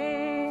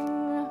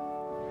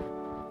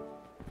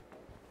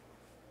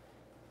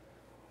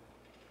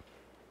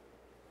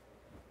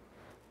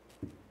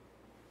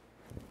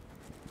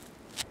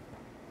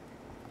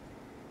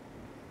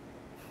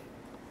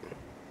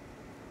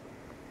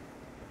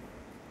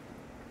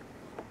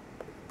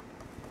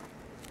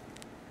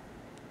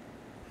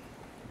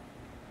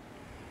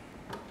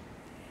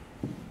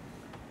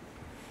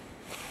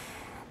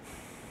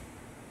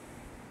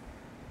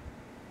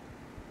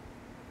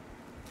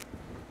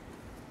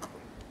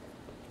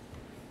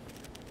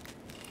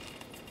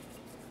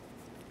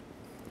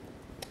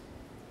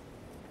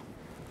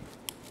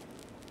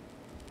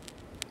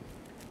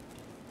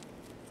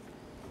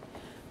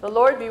 The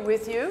Lord be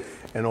with you.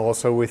 And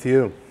also with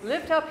you.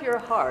 Lift up your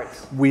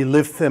hearts. We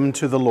lift them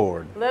to the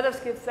Lord. Let us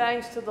give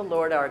thanks to the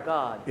Lord our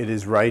God. It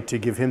is right to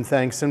give him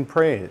thanks and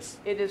praise.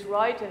 It is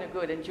right and a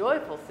good and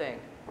joyful thing,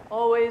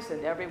 always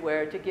and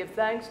everywhere, to give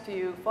thanks to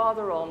you,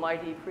 Father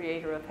Almighty,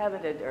 creator of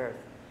heaven and earth.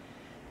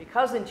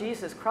 Because in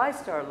Jesus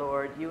Christ our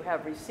Lord, you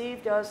have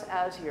received us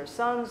as your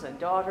sons and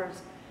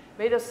daughters,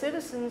 made us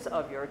citizens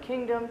of your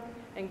kingdom,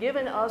 and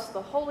given us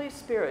the Holy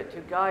Spirit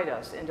to guide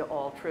us into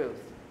all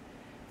truth.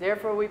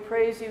 Therefore we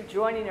praise you,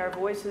 joining our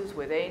voices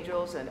with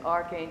angels and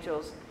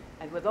archangels,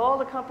 and with all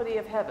the company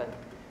of heaven,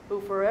 who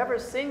forever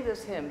sing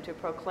this hymn to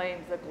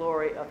proclaim the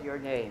glory of your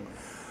name.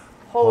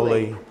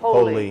 Holy,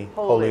 holy,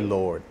 holy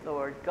Lord,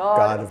 Lord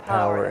God of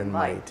power and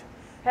might.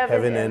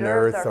 Heaven and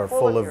earth are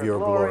full of your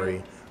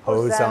glory.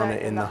 Hosanna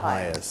in the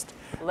highest.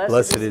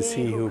 Blessed is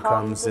he who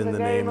comes in the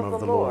name of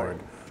the Lord.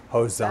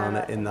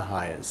 Hosanna in the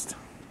highest.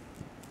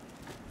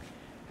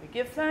 We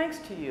give thanks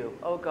to you,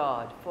 O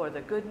God, for the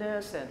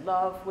goodness and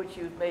love which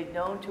you've made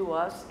known to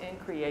us in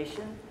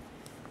creation,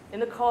 in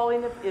the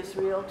calling of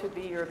Israel to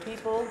be your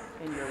people,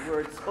 in your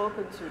word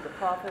spoken through the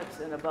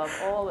prophets, and above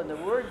all in the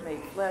word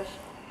made flesh,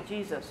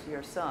 Jesus,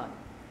 your Son.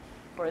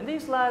 For in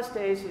these last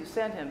days you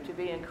sent him to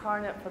be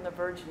incarnate from the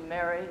Virgin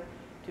Mary,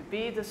 to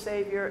be the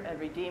Savior and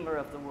Redeemer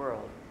of the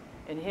world.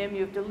 In him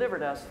you've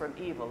delivered us from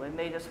evil and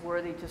made us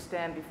worthy to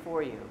stand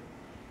before you.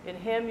 In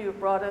him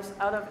you've brought us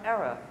out of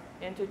error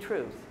into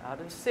truth, out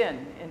of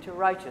sin into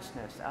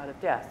righteousness, out of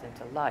death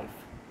into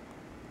life.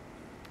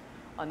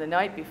 On the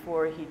night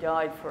before he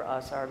died for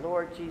us, our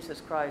Lord Jesus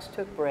Christ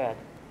took bread,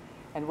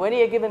 and when he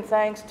had given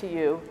thanks to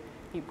you,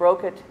 he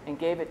broke it and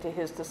gave it to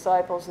his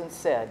disciples and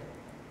said,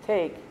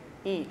 "Take,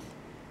 eat.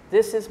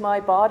 This is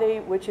my body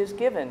which is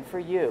given for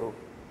you.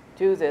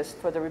 Do this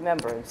for the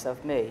remembrance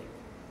of me."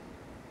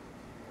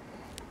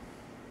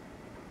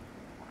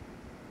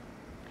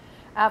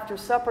 After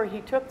supper,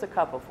 he took the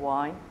cup of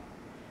wine,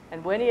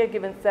 and when he had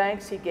given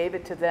thanks, he gave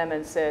it to them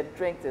and said,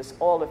 "Drink this,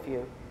 all of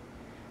you.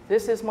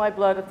 This is my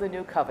blood of the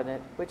new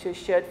covenant, which is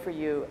shed for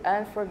you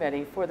and for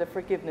many for the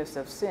forgiveness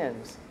of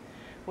sins.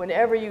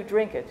 Whenever you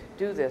drink it,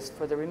 do this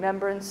for the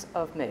remembrance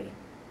of me."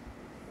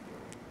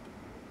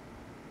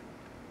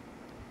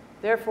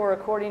 Therefore,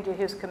 according to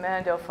his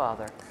command, O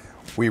Father,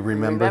 We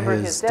remember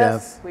his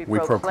death, we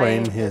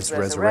proclaim his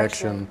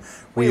resurrection,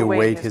 we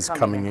await his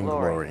coming in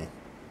glory.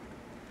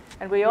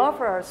 And we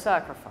offer our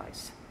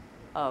sacrifice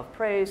of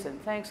praise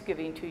and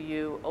thanksgiving to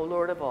you, O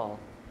Lord of all,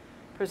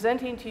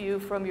 presenting to you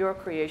from your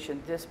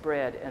creation this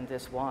bread and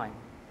this wine.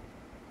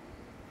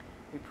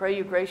 We pray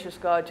you, gracious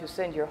God, to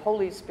send your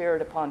Holy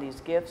Spirit upon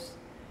these gifts,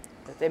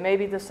 that they may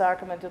be the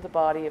sacrament of the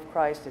body of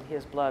Christ and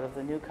his blood of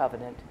the new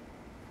covenant.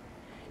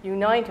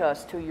 Unite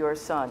us to your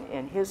Son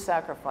in his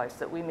sacrifice,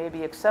 that we may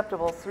be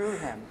acceptable through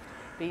him,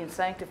 being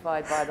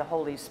sanctified by the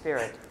Holy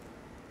Spirit.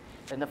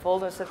 In the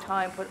fullness of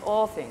time, put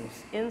all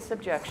things in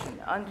subjection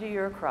unto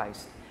your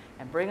Christ,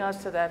 and bring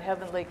us to that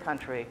heavenly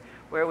country,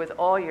 where with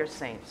all your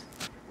saints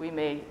we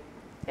may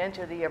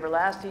enter the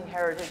everlasting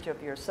heritage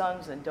of your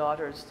sons and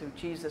daughters through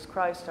Jesus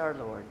Christ our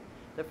Lord,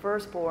 the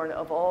firstborn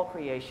of all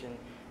creation,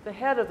 the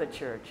head of the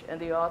church and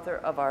the author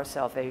of our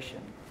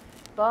salvation.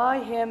 By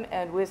him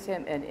and with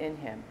him and in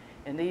him,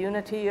 in the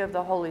unity of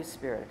the Holy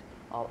Spirit,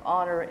 all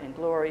honor and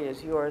glory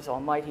is yours,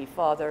 Almighty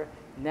Father,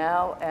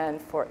 now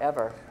and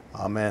forever.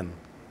 Amen.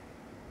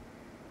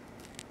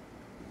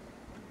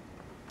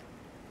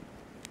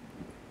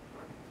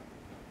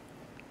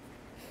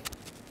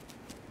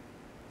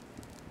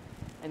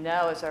 And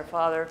now, as our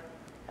Father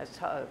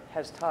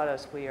has taught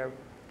us, we are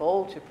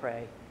bold to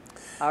pray.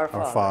 Our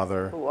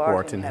Father, who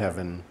art in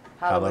heaven,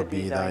 hallowed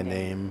be thy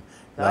name.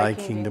 Thy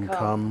kingdom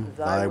come,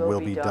 thy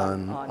will be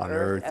done, on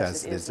earth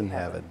as it is in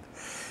heaven.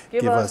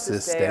 Give us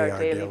this day our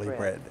daily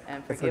bread,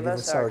 and forgive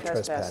us our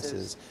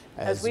trespasses,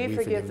 as we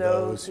forgive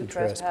those who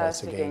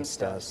trespass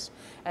against us.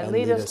 And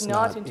lead us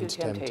not into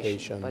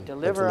temptation, but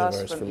deliver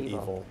us from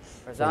evil.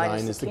 For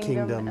thine is the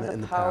kingdom,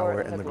 and the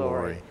power, and the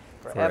glory,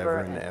 forever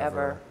and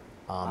ever.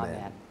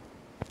 Amen.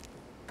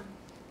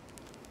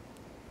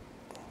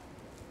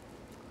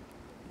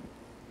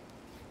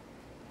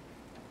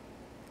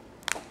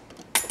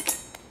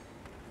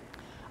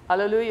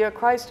 Alleluia,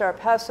 Christ our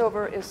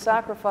Passover is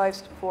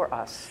sacrificed for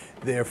us.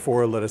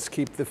 Therefore, let us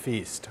keep the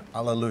feast.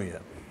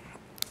 Alleluia.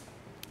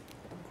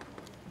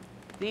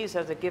 These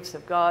are the gifts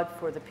of God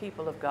for the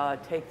people of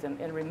God. Take them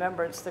in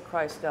remembrance that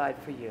Christ died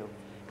for you,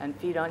 and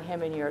feed on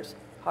him in your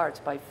hearts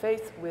by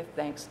faith with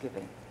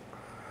thanksgiving.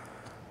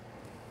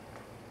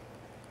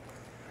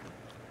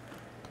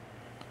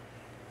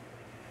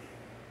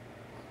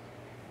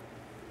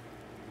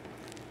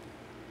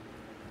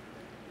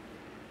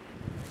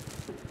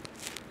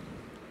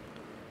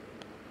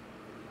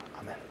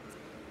 Amen.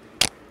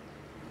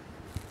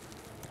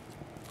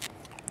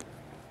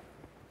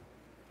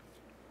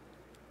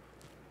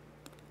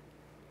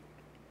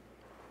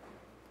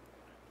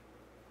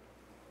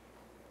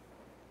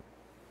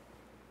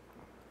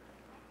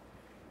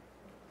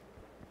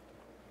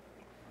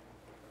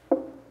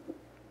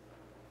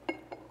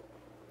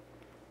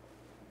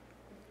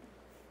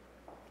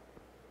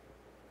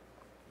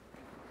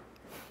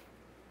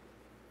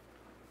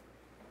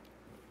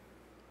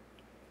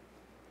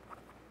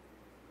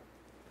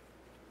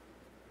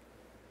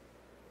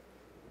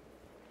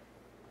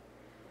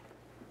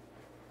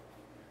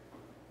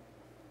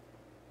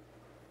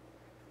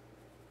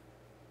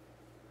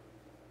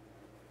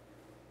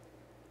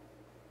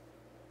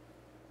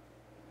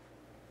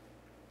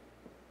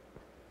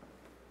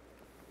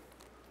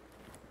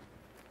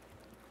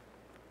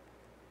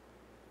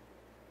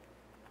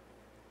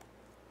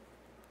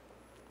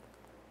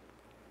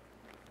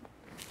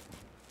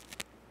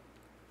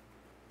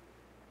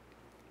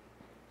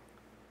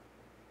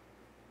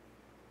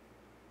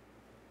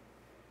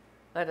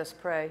 Let us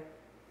pray.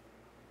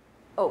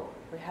 Oh,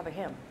 we have a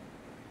hymn.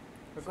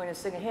 We're going to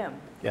sing a hymn.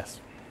 Yes.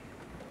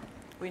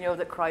 We know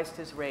that Christ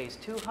is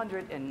raised.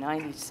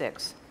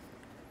 296.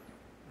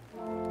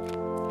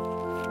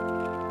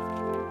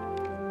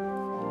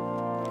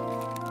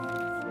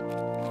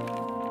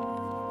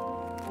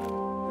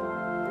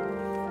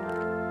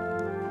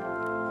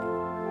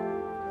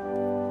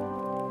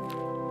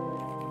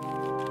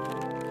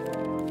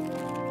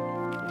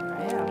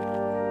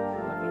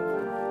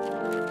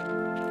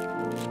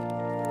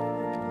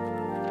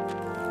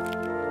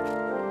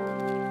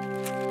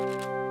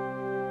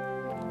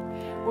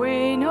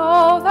 We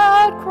know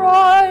that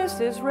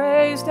Christ is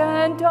raised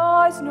and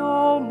dies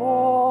no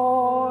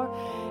more.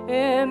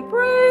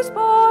 Embraced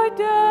by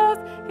death,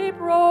 he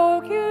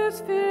broke his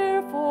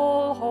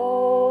fearful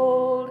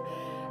hold,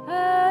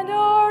 and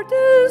our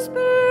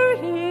despair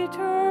he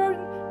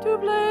turned to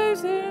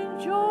blazing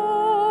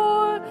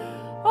joy.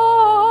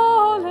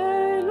 Alleluia.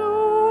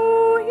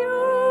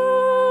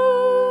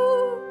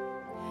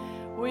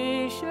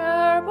 We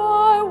share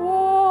by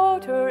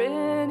water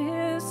in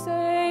his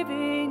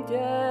saving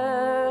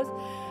death.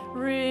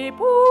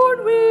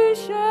 Reborn, we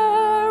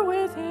share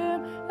with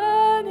him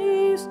an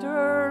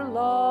Easter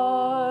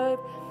life,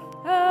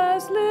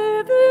 as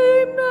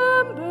living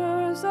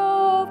members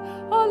of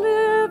a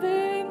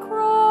living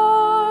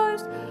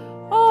Christ.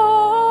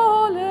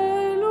 Alleluia.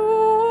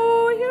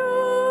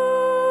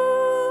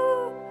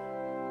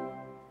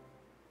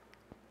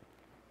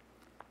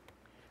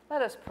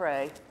 Let us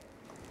pray.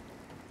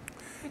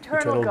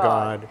 Eternal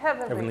God,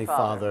 Heavenly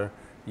Father,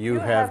 you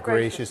have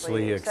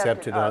graciously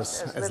accepted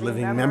us as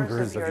living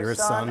members of your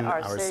Son,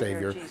 our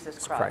Savior,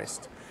 Jesus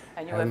Christ.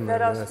 And you have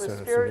fed us with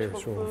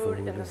spiritual food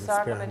in the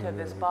sacrament of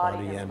his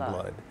body and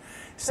blood.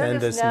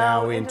 Send us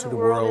now into the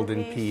world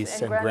in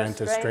peace, and grant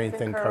us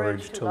strength and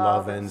courage to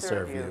love and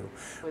serve you,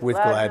 with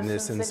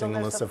gladness and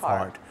singleness of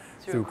heart,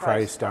 through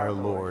Christ our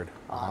Lord.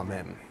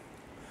 Amen.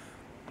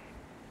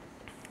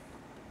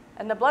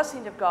 And the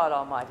blessing of God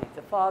Almighty,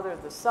 the Father,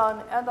 the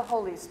Son, and the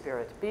Holy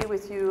Spirit be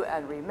with you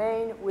and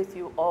remain with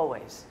you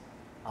always.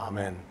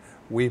 Amen.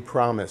 We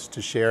promise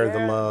to share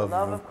the love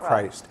of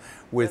Christ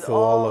with with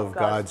all of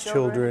God's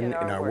children in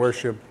our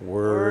worship,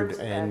 word, words,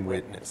 and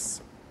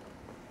witness.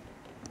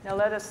 Now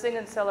let us sing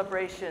in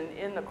celebration,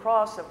 In the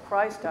Cross of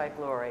Christ I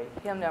Glory,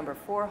 hymn number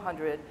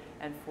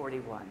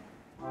 441.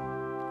 I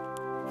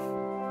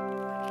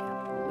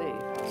can't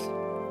believe this.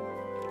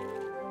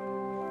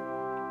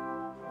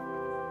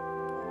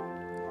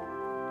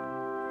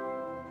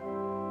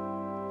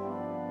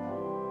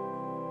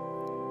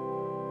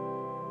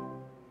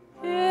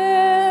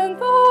 In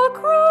the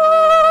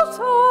cross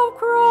of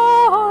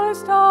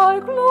Christ I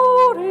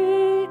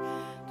glory,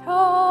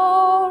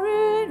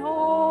 towering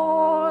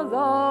o'er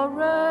the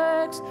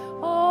wrecks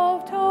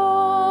of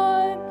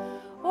time.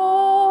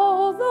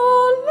 All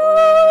the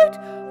light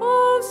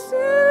of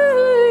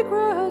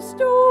sacred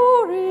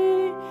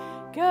story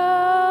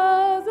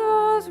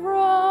gathers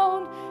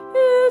round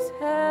his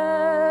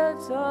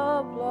head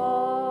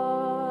sublime.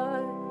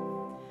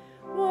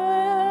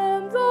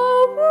 When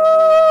the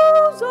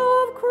woes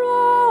of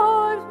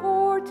Christ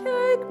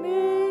forsake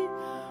me,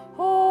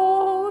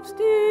 hopes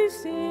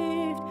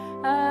deceived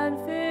and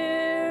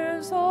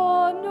fears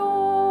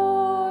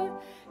unknown,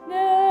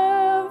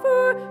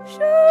 never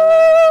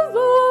shall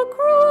the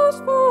cross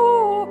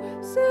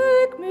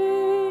forsake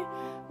me.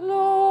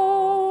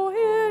 Lo,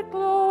 it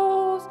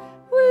glows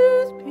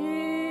with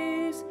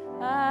peace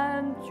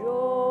and joy.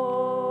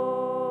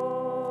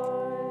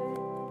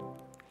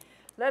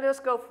 Let us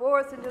go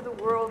forth into the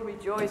world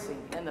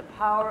rejoicing in the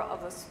power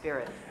of the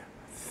Spirit.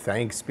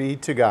 Thanks be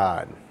to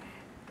God.